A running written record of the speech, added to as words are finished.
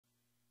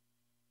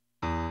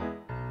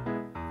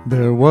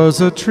There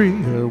was a tree,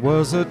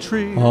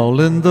 all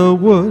in the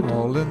wood,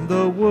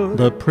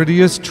 the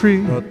prettiest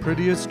tree,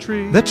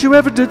 that you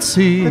ever did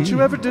see,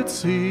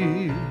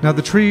 Now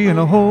the tree in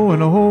a hole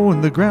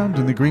in the ground,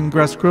 and the green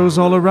grass grows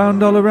all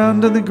around,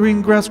 and the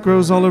green grass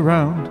grows all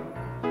around.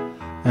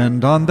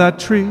 And on that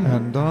tree,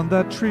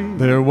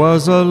 there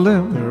was a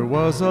limb,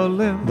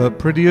 the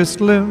prettiest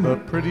limb,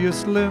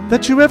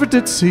 that you ever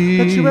did see,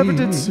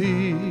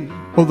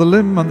 Oh, the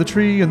limb on the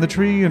tree, and the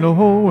tree in a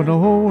hole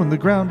in the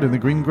ground, and the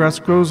green grass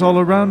grows all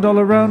around,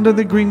 and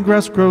the green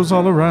grass grows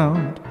all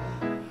around.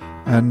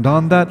 And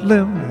on that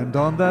limb,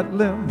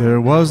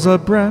 there was a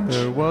branch,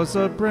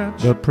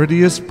 the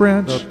prettiest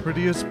branch,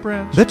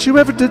 that you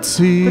ever did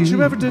see,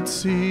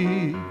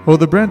 Oh,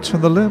 the branch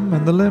on the limb,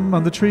 and the limb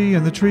on the tree,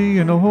 and the tree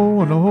in a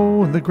hole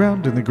in the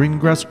ground, and the green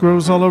grass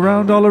grows all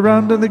around,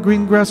 and the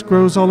green grass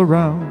grows all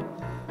around.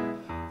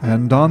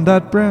 And on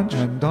that branch,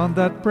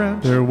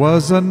 there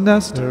was a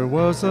nest,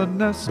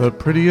 the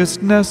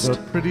prettiest nest,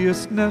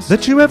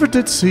 that you ever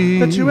did see,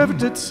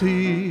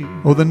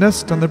 Oh, the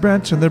nest on the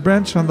branch, and the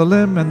branch on the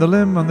limb, and the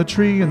limb on the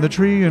tree, and the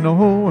tree in a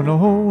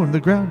hole in the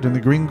ground, and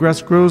the green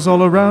grass grows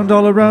all around,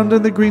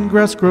 and the green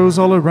grass grows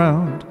all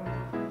around.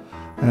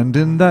 And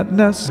in that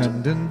nest,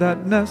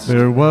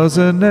 there was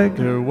an egg,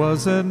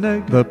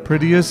 the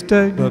prettiest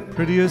egg,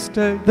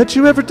 that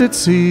you ever did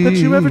see,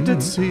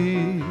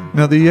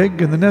 Now the egg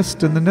and the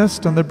nest on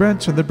the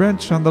branch, and the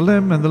branch on the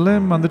limb, and the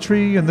limb on the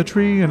tree, and the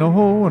tree in a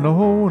hole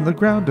in the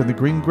ground, and the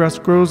green grass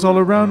grows all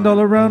around,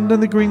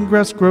 and the green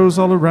grass grows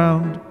all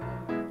around.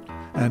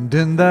 And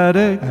in that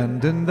egg,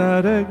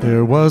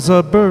 there was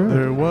a bird,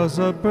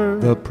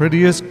 the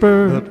prettiest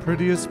bird,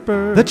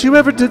 that you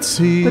ever did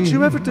see,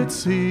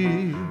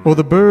 Oh,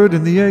 the bird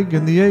and the egg,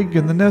 and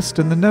the nest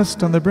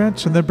on the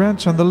branch, and the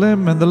branch on the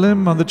limb, and the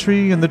limb on the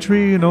tree, and the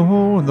tree in a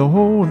hole in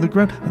the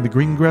ground, and the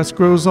green grass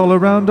grows all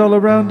around,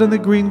 and the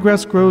green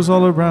grass grows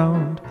all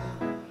around.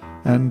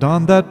 And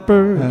on that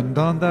bird,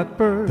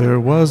 there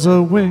was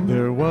a wing,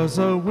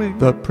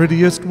 the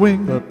prettiest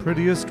wing,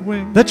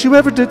 that you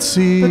ever did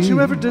see,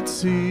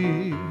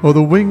 Oh,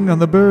 the wing on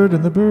the bird,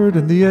 and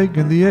the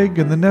egg,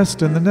 and the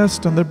nest on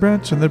the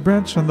branch, and the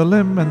branch on the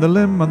limb, and the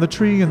limb on the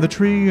tree, and the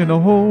tree in a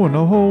hole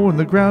in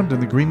the ground,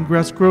 and the green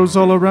grass grows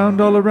all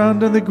around,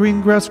 and the green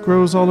grass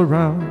grows all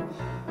around.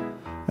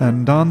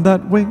 And on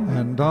that wing,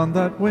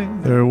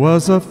 there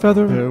was a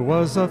feather,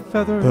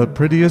 the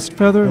prettiest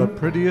feather,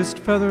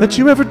 that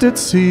you ever did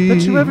see,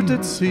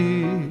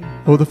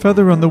 Oh, the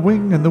feather on the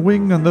wing, and the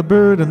wing on the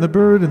bird, and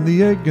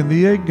the egg,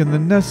 and the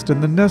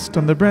nest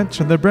on the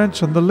branch, and the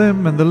branch on the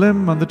limb, and the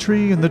limb on the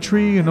tree, and the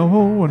tree in a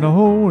hole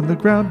in the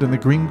ground, and the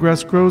green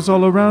grass grows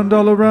all around,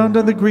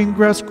 and the green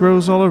grass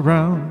grows all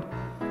around.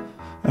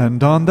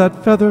 And on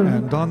that feather,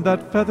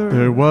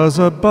 there was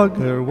a bug,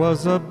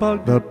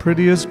 the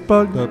prettiest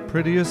bug,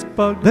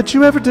 that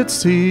you ever did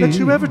see,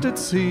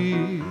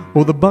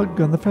 Oh, the bug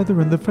on the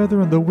feather, and the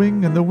feather on the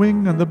wing, and the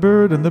wing on the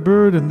bird, and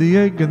the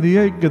egg, and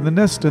the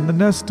nest on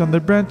the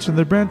branch, and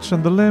the branch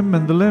on the limb,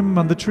 and the limb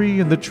on the tree,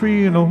 and the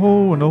tree in a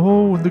hole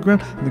in the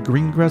ground, and the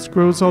green grass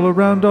grows all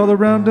around,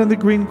 and the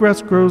green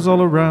grass grows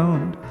all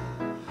around.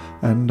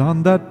 And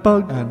on that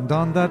bug,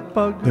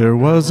 there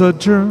was a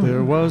germ,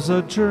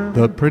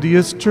 the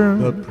prettiest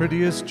germ,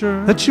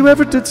 that you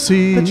ever did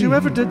see,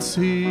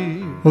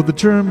 Oh, the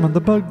germ on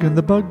the bug, and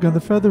the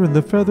feather, and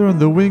the feather on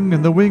the wing,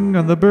 and the wing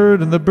on the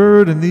bird, and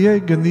the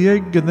egg, and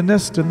the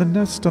nest on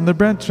the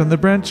branch,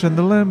 and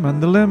the limb,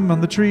 and the limb on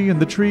the tree, and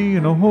the tree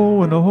in a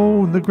hole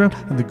in the ground,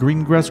 and the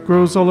green grass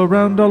grows all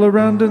around,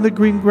 and the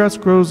green grass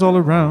grows all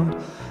around,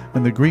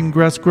 and the green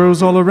grass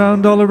grows all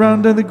around,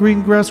 and the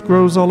green grass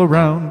grows all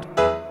around.